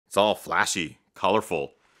It's all flashy,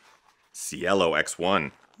 colorful. Cielo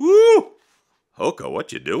X1. Woo! HOKA,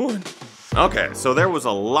 what you doing? Okay, so there was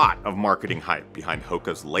a lot of marketing hype behind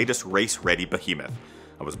HOKA's latest race-ready behemoth.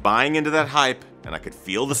 I was buying into that hype, and I could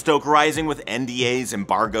feel the stoke rising with NDAs,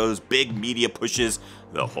 embargoes, big media pushes,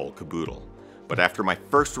 the whole caboodle. But after my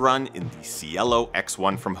first run in the Cielo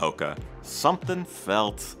X1 from HOKA, something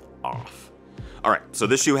felt off. Alright, so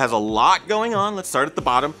this shoe has a lot going on. Let's start at the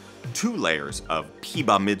bottom. 2 layers of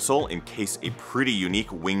PIBA midsole encase a pretty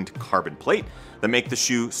unique winged carbon plate that make the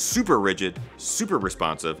shoe super rigid, super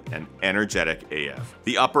responsive, and energetic AF.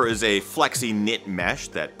 The upper is a flexi knit mesh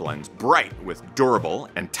that blends bright with durable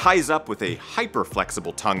and ties up with a hyper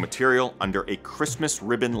flexible tongue material under a Christmas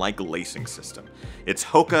ribbon-like lacing system. It's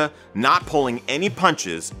HOKA not pulling any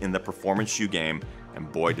punches in the performance shoe game, and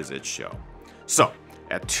boy does it show. So,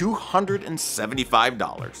 at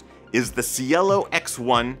 $275, is the Cielo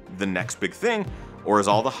X1 the next big thing, or is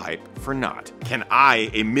all the hype for naught? Can I,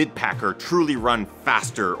 a mid-packer, truly run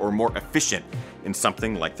faster or more efficient in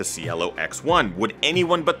something like the Cielo X1? Would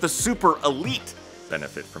anyone but the super elite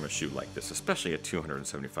benefit from a shoe like this, especially at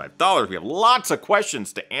 $275? We have lots of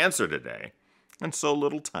questions to answer today, and so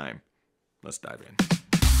little time. Let's dive in.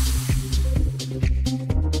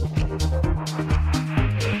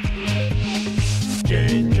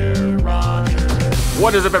 Ginger Runner.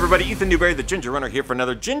 What is up, everybody? Ethan Newberry, the Ginger Runner, here for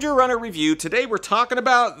another Ginger Runner review. Today we're talking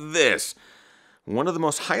about this. One of the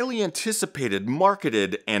most highly anticipated,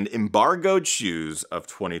 marketed, and embargoed shoes of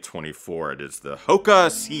 2024. It is the HOKA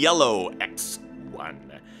Cielo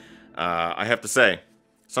X1. I have to say,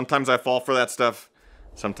 sometimes I fall for that stuff,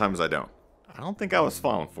 sometimes I don't. I don't think I was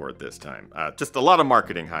falling for it this time. Just a lot of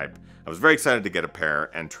marketing hype. I was very excited to get a pair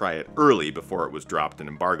and try it early before it was dropped and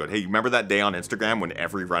embargoed. Hey, you remember that day on Instagram when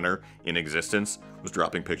every runner in existence was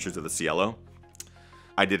dropping pictures of the Cielo?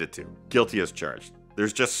 I did it too. Guilty as charged.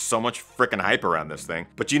 There's just so much frickin' hype around this thing.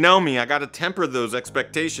 But you know me, I gotta temper those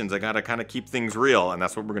expectations. I gotta kind of keep things real, and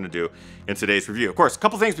that's what we're gonna do in today's review. Of course, a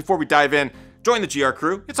couple things before we dive in. Join the GR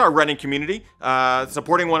crew. It's our running community,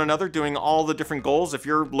 supporting one another, doing all the different goals. If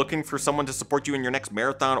you're looking for someone to support you in your next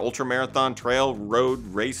marathon, ultra marathon, trail, road,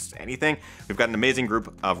 race, anything, we've got an amazing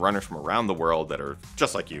group of runners from around the world that are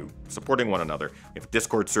just like you, supporting one another. We have a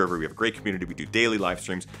Discord server. We have a great community. We do daily live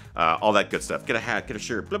streams, all that good stuff. Get a hat, get a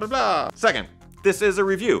shirt, blah, blah, blah. Second, this is a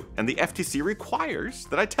review, and the FTC requires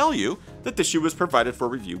that I tell you that this shoe was provided for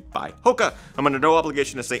review by HOKA. I'm under no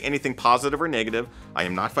obligation to say anything positive or negative. I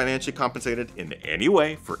am not financially compensated in any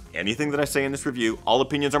way for anything that I say in this review. All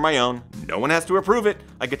opinions are my own. No one has to approve it.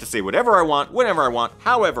 I get to say whatever I want, whenever I want,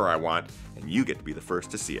 however I want, and you get to be the first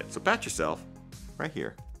to see it. So pat yourself right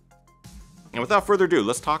here. And without further ado,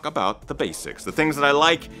 let's talk about the basics, the things that I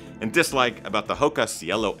like and dislike about the HOKA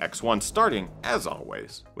Cielo X1, starting, as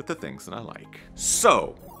always, with the things that I like.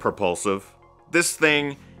 So, propulsive. This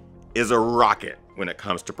thing is a rocket when it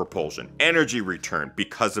comes to propulsion. Energy return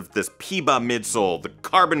because of this PIBA midsole, the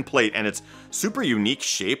carbon plate, and its super unique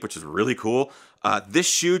shape, which is really cool. This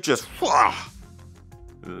shoe just,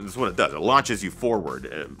 this is what it does. It launches you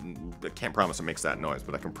forward. I can't promise it makes that noise,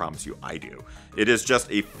 but I can promise you I do. It is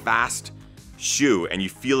just a fast shoe, and you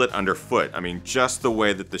feel it underfoot. I mean, just the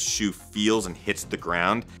way that the shoe feels and hits the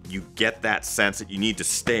ground, you get that sense that you need to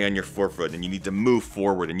stay on your forefoot and you need to move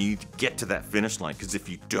forward and you need to get to that finish line, because if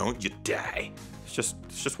you don't, you die. It's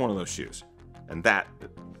just one of those shoes. And that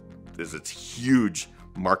is its huge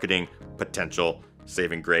marketing potential,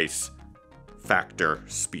 saving grace, factor,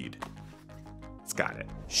 speed. It's got it.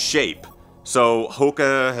 Shape. So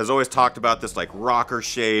HOKA has always talked about this like rocker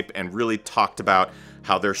shape and really talked about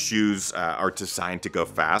how their shoes are designed to go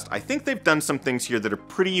fast. I think they've done some things here that are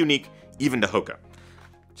pretty unique even to HOKA.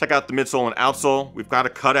 Check out the midsole and outsole. We've got a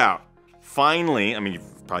cutout. Finally, I mean,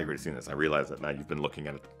 you've probably already seen this. I realize that now. You've been looking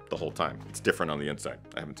at it the whole time. It's different on the inside.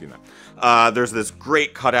 I haven't seen that. There's this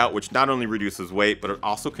great cutout which not only reduces weight, but it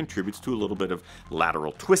also contributes to a little bit of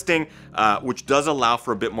lateral twisting, which does allow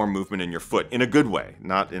for a bit more movement in your foot in a good way,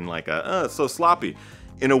 not in like a, it's so sloppy,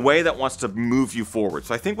 in a way that wants to move you forward.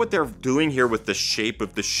 So I think what they're doing here with the shape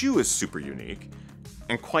of the shoe is super unique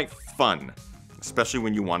and quite fun, especially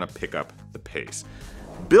when you want to pick up the pace.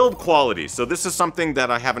 Build quality. So this is something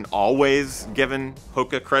that I haven't always given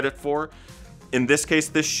HOKA credit for. In this case,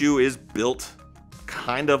 this shoe is built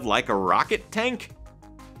kind of like a rocket tank.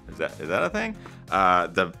 Is that a thing?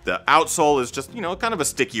 The outsole is just, you know, kind of a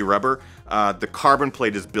sticky rubber. The carbon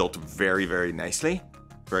plate is built very, very nicely.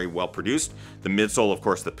 Very well produced. The midsole, of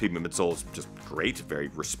course, the PIBA midsole is just great, very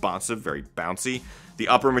responsive, very bouncy. The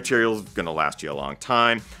upper material is going to last you a long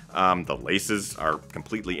time. The laces are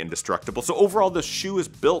completely indestructible. So overall, the shoe is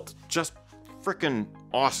built just freaking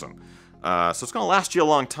awesome. So it's gonna last you a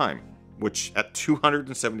long time, which at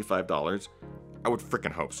 $275, I would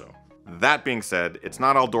frickin' hope so. That being said, it's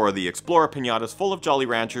not all Dora the Explorer pinatas full of Jolly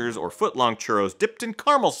Ranchers or foot-long churros dipped in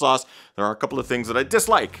caramel sauce. There are a couple of things that I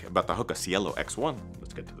dislike about the HOKA Cielo X1.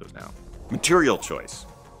 Let's get to those now. Material choice.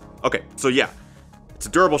 Okay, so yeah, it's a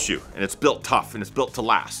durable shoe, and it's built tough, and it's built to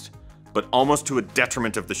last, but almost to a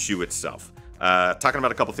detriment of the shoe itself. Talking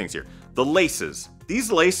about a couple things here. The laces.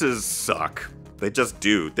 These laces suck. They just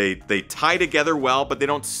do. They tie together well, but they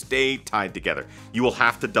don't stay tied together. You will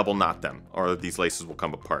have to double knot them, or these laces will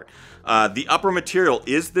come apart. The upper material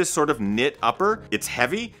is this sort of knit upper. It's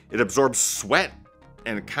heavy. It absorbs sweat,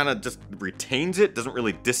 and it kind of just retains it. Doesn't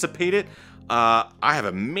really dissipate it. I have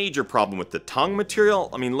a major problem with the tongue material.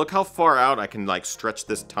 I mean, look how far out I can like stretch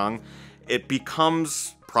this tongue. It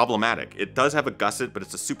becomes problematic. It does have a gusset, but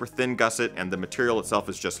it's a super thin gusset, and the material itself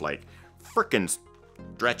is just like frickin'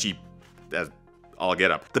 stretchy as all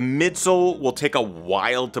get up. The midsole will take a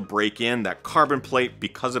while to break in. That carbon plate,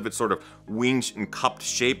 because of its sort of winged and cupped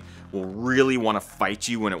shape, will really want to fight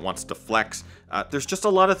you when it wants to flex. There's just a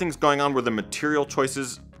lot of things going on where the material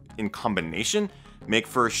choices in combination make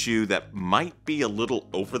for a shoe that might be a little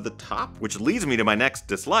over the top, which leads me to my next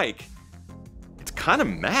dislike. It's kind of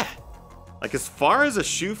meh. Like, as far as a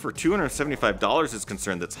shoe for $275 is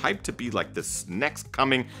concerned, that's hyped to be like this next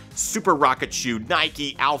coming super rocket shoe,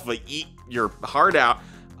 Nike Alpha, eat your heart out,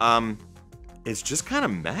 it's just kind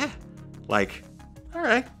of meh. Like, all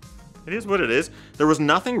right, it is what it is. There was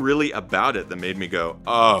nothing really about it that made me go,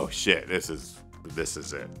 oh shit, this is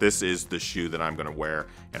it. This is the shoe that I'm gonna wear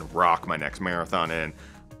and rock my next marathon in.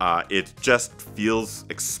 It just feels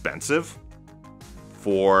expensive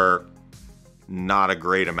for not a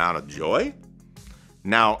great amount of joy.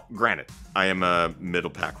 Now, granted, I am a middle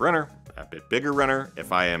pack runner, a bit bigger runner.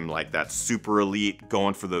 If I am like that super elite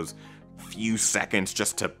going for those few seconds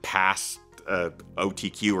just to pass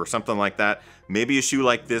OTQ or something like that, maybe a shoe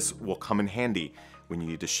like this will come in handy when you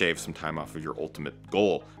need to shave some time off of your ultimate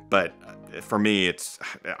goal. But for me,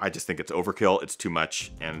 I just think it's overkill, it's too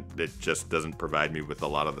much, and it just doesn't provide me with a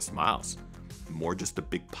lot of the smiles. More just a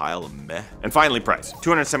big pile of meh. And finally, price,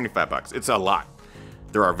 $275. It's a lot.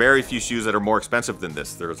 There are very few shoes that are more expensive than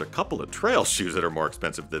this. There's a couple of trail shoes that are more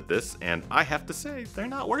expensive than this, and I have to say, they're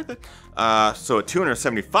not worth it. So at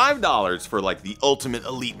 $275 for like the ultimate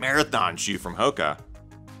elite marathon shoe from HOKA,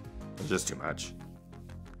 it's just too much.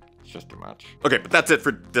 It's just too much. Okay, but that's it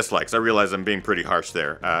for dislikes. I realize I'm being pretty harsh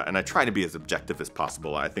there, and I try to be as objective as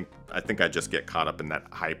possible. I think I just get caught up in that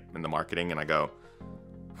hype in the marketing, and I go,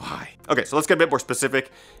 why? Okay, so let's get a bit more specific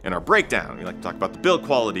in our breakdown. We like to talk about the build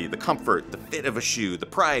quality, the comfort, the fit of a shoe, the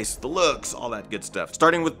price, the looks, all that good stuff.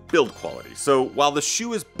 Starting with build quality. So while the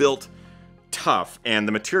shoe is built tough and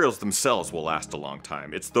the materials themselves will last a long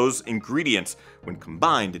time, it's those ingredients, when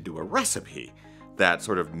combined into a recipe, that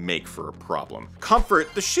sort of make for a problem.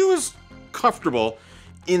 Comfort, the shoe is comfortable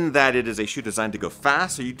in that it is a shoe designed to go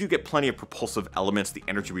fast, so you do get plenty of propulsive elements. The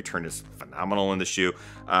energy return is phenomenal in the shoe,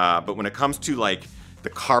 but when it comes to like the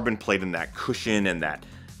carbon plate and that cushion and that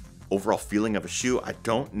overall feeling of a shoe, I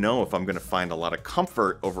don't know if I'm gonna find a lot of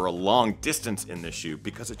comfort over a long distance in this shoe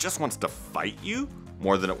because it just wants to fight you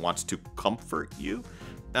more than it wants to comfort you.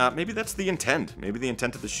 Maybe that's the intent. Maybe the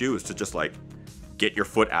intent of the shoe is to just like get your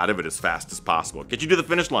foot out of it as fast as possible. Get you to the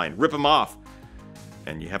finish line, rip them off,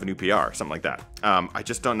 and you have a new PR, something like that. I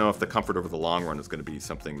just don't know if the comfort over the long run is gonna be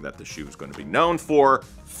something that the shoe is gonna be known for.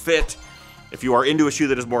 Fit. If you are into a shoe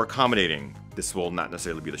that is more accommodating, this will not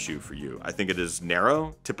necessarily be the shoe for you. I think it is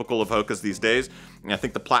narrow, typical of HOKAs these days. And I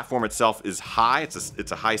think the platform itself is high.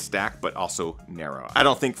 It's a high stack, but also narrow. I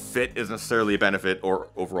don't think fit is necessarily a benefit, or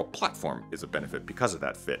overall platform is a benefit because of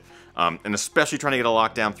that fit. And especially trying to get a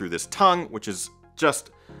lockdown through this tongue, which is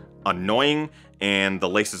just annoying, and the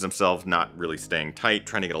laces themselves not really staying tight.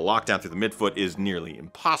 Trying to get a lockdown through the midfoot is nearly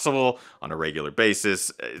impossible on a regular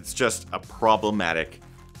basis. It's just a problematic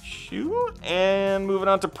shoe. And moving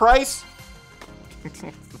on to price.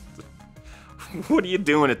 What are you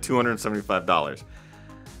doing at $275?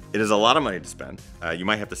 It is a lot of money to spend. You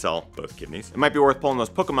might have to sell both kidneys. It might be worth pulling those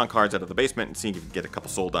Pokemon cards out of the basement and seeing if you can get a couple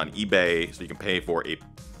sold on eBay so you can pay for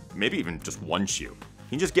maybe even just one shoe.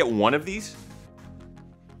 Can you just get one of these?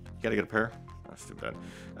 You gotta get a pair? That's too bad.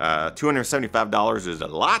 $275 is a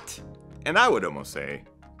lot, and I would almost say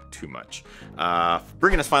too much.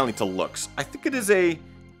 Bringing us finally to looks. I think it is a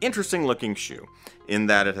interesting looking shoe in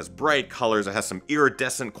that it has bright colors. It has some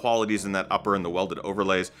iridescent qualities in that upper and the welded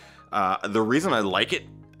overlays. The reason I like it,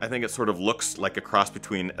 I think it sort of looks like a cross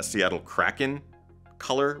between a Seattle Kraken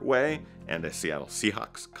colorway and a Seattle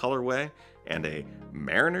Seahawks colorway. and a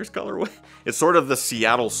Mariners colorway. It's sort of the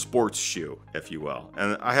Seattle sports shoe, if you will.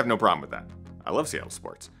 And I have no problem with that. I love Seattle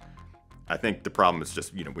sports. I think the problem is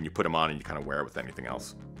just, you know, when you put them on and you kind of wear it with anything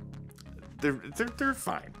else. They're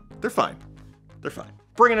fine. They're fine. They're fine.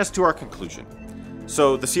 Bringing us to our conclusion.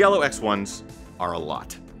 So the Cielo X1s are a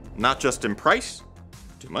lot. Not just in price,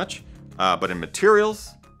 too much, but in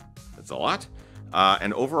materials, it's a lot.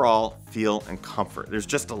 And overall feel and comfort. There's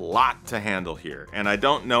just a lot to handle here. And I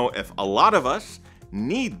don't know if a lot of us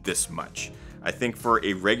need this much. I think for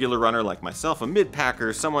a regular runner like myself, a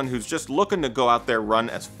mid-packer, someone who's just looking to go out there, run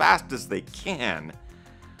as fast as they can,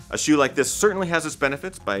 a shoe like this certainly has its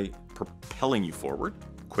benefits by propelling you forward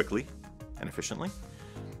quickly and efficiently.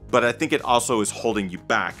 But I think it also is holding you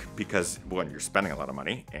back because, one, you're spending a lot of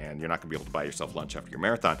money and you're not gonna be able to buy yourself lunch after your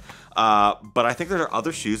marathon. But I think there are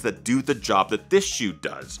other shoes that do the job that this shoe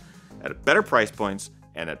does at better price points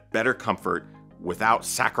and at better comfort without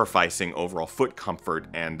sacrificing overall foot comfort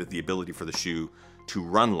and the ability for the shoe to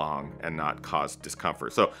run long and not cause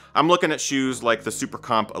discomfort. So I'm looking at shoes like the Super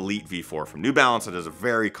Comp Elite V4 from New Balance. It is a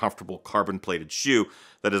very comfortable carbon plated shoe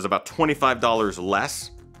that is about $25 less,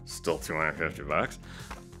 still 250 bucks.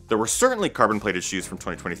 There were certainly carbon-plated shoes from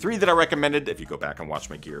 2023 that I recommended. If you go back and watch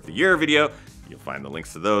my Gear of the Year video, you'll find the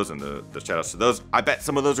links to those and the shout-outs to those. I bet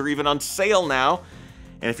some of those are even on sale now.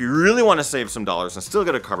 And if you really want to save some dollars and still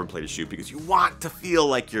get a carbon-plated shoe because you want to feel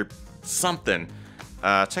like you're something,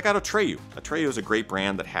 check out Atreyu. Atreyu is a great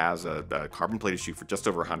brand that has a carbon-plated shoe for just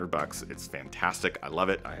over $100. It's fantastic. I love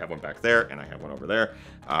it. I have one back there and I have one over there.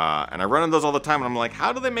 And I run in those all the time and I'm like,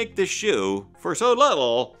 how do they make this shoe for so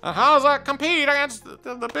little? And how does that compete against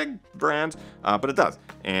the big brands? But it does.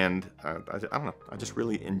 And I don't know. I just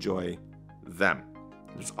really enjoy them.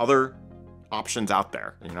 There's other options out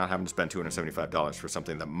there. You're not having to spend $275 for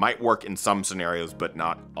something that might work in some scenarios, but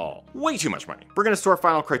not all. Way too much money. Bringing us to our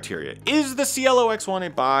final criteria. Is the Cielo X1 a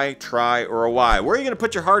buy, try, or a why? Where are you gonna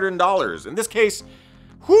put your hard-earned dollars? In this case,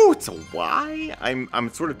 whew, it's a why. I'm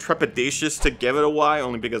sort of trepidatious to give it a why,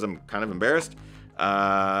 only because I'm kind of embarrassed,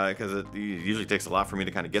 because it usually takes a lot for me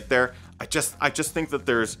to kind of get there. I just think that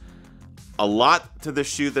there's a lot to this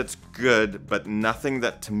shoe that's good, but nothing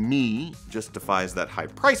that to me justifies that high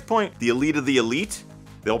price point. The elite of the elite,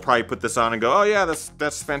 they'll probably put this on and go, oh yeah,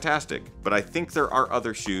 that's fantastic. But I think there are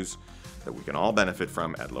other shoes that we can all benefit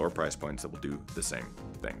from at lower price points that will do the same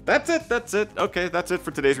thing. That's it. Okay, that's it for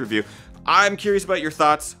today's review. I'm curious about your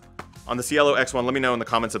thoughts on the Cielo X1. Let me know in the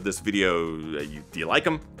comments of this video. Do you like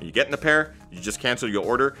them? Are you getting a pair? You just cancel your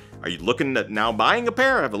order? Are you looking at now buying a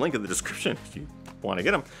pair? I have a link in the description if you want to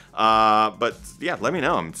get them. But yeah, let me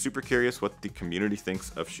know. I'm super curious what the community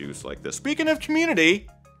thinks of shoes like this. Speaking of community,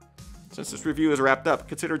 since this review is wrapped up,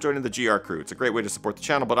 consider joining the GR crew. It's a great way to support the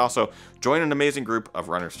channel, but also join an amazing group of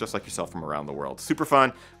runners just like yourself from around the world. Super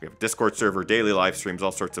fun. We have a Discord server, daily live streams,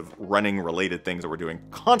 all sorts of running related things that we're doing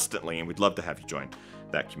constantly, and we'd love to have you join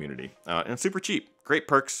that community. And it's super cheap. Great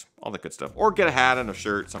perks, all that good stuff. Or get a hat and a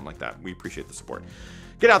shirt, something like that. We appreciate the support.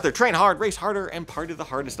 Get out there, train hard, race harder, and party the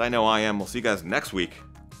hardest. I know I am. We'll see you guys next week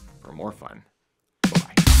for more fun.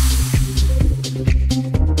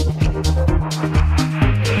 Bye-bye.